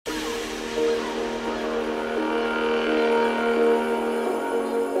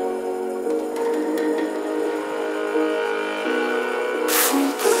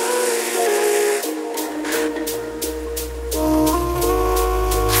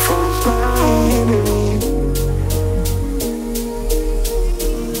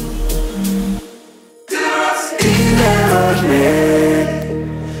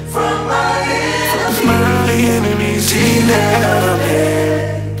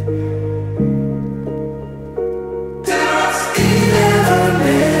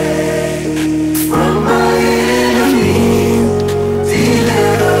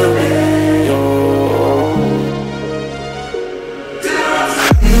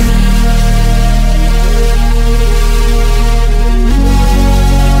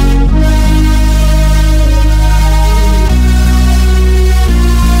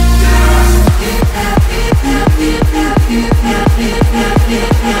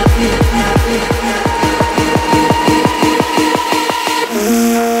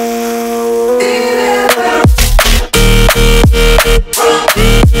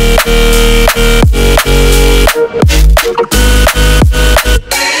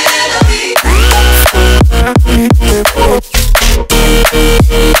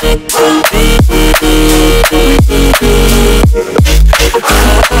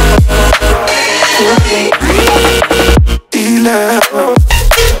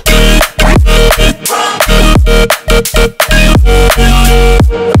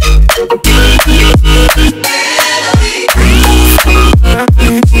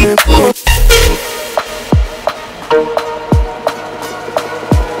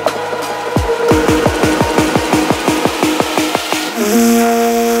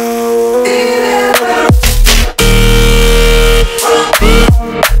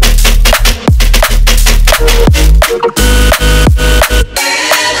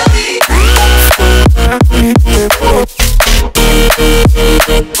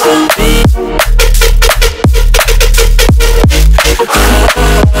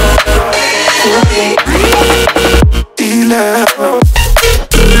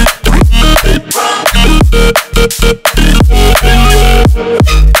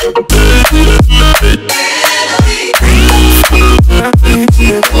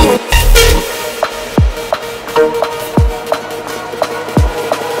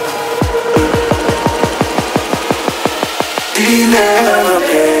we never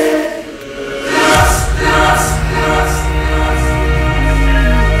paid.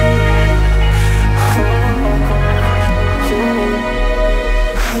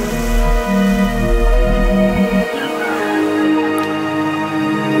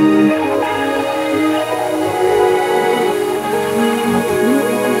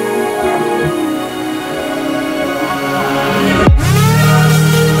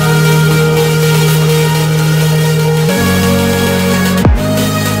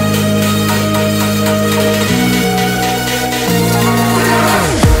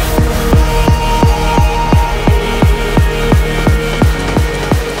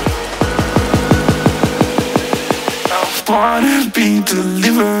 Wanna be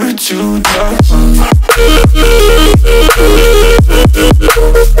delivered to the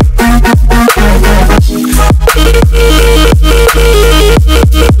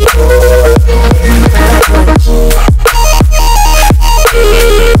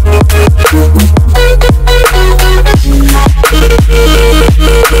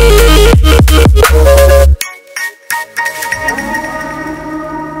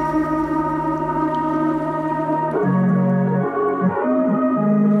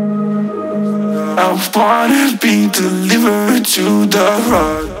I wanna be delivered to the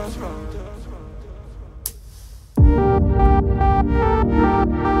rug.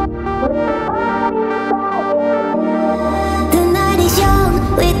 The night is young,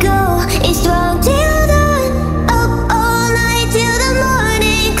 we go, it's strong till dawn. Up all night till the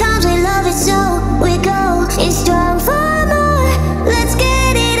morning comes, we love it so. We go, it's strong for more. Let's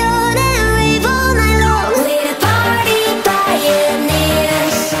get it on and rave all night long. We're the party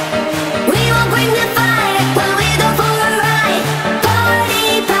pioneers. We won't bring the fire when we go for a ride. Party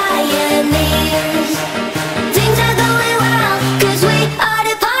pioneers. Things are going well, 'cause we are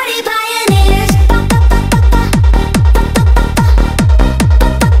the party pioneers.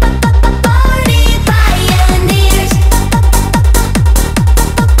 Party pioneers.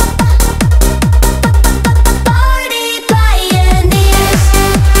 Party pioneers.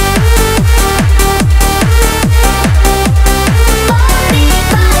 Party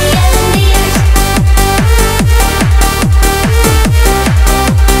pioneers.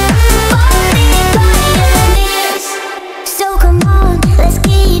 Party pioneers. So come on, let's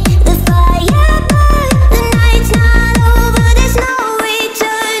keep the fire burn. The night's not over, there's no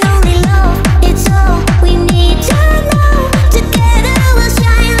return. Only love, it's all we need to know. Together we'll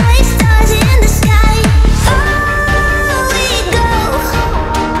shine like stars in the sky. Oh, we go.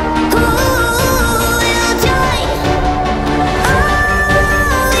 Ooh, we'll join. Oh,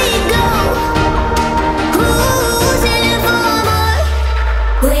 we go. Who's in for more?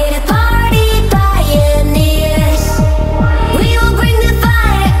 We're the party pioneers. We will bring the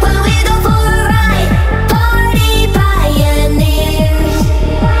fire when we go for a ride. Party pioneers.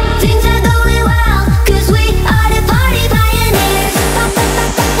 Things are going well, 'cause we are the party pioneers.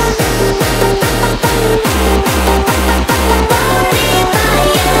 Party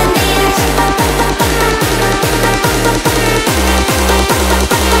pioneers.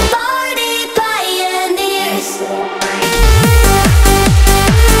 Party pioneers.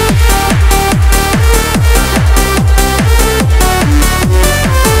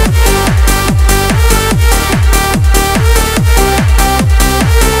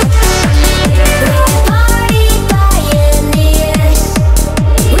 Party pioneers.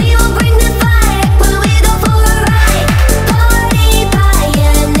 We will bring the fire when we go for a ride. Party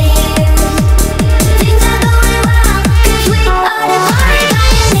pioneers. Things are going well, 'cause we are the party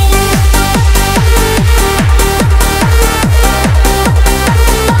pioneers.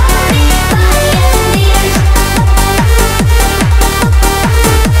 Party pioneers.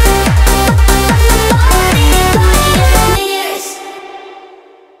 Party pioneers.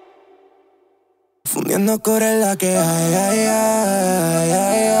 Fundiendo corre la que hay, ay, ay,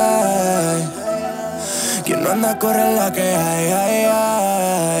 ay, ay. Quien no anda corre la que hay, ay,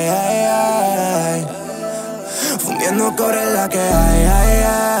 ay, ay, ay. Fundiendo corre la que hay, ay,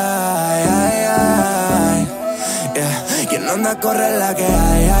 ay, ay, ay. Yeah. Quien no anda corre la que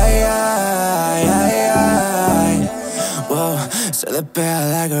hay, ay, ay, ay, ay. Whoa, se despega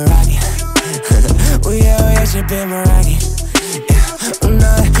like a rocket. Oh yeah, she been my rocket. Yeah. Una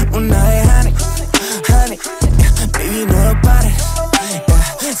de honey, honey. Yeah. Baby, no lo pares.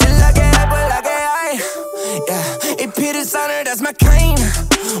 Yeah. Si es la que hay, pues la que hay. Yeah. Y Peter's on her, that's my kind.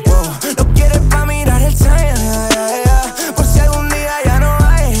 Whoa, lo quieres pa' mirar el time. Yeah, yeah. Por si algún día ya no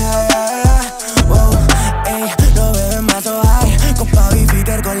hay. Whoa, ey, lo bebes más o hay. Copa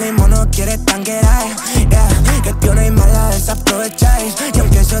Bitter con limón, no quieres tanquear. Yeah, que tiene y mala desaprovecháis. Y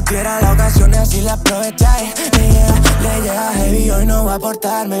aunque eso diera la ocasión, así la aprovecháis. Le llega heavy, hoy no va a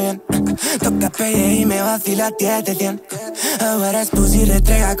portarme bien. Toca pedir y me vacila 10 de 100. Ahora es pussy,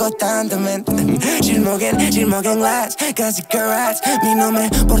 retrega constantemente. She's smoking glass, casi que rats. Mi nombre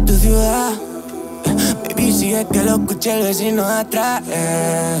por tu ciudad. Baby, sigue que lo escuché el vecino de atrás.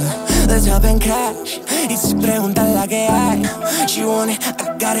 Let's hop and crash. Y si preguntan la que hay, she want it, I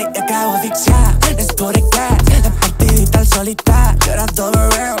got it, y acabo asfixiar. Let's go to gas, la partidita al solitario. Ahora todo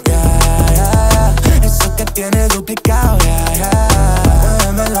around, yeah. Eso que tiene duplicado, yeah.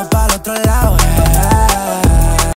 Muévemelo para el otro lado, yeah.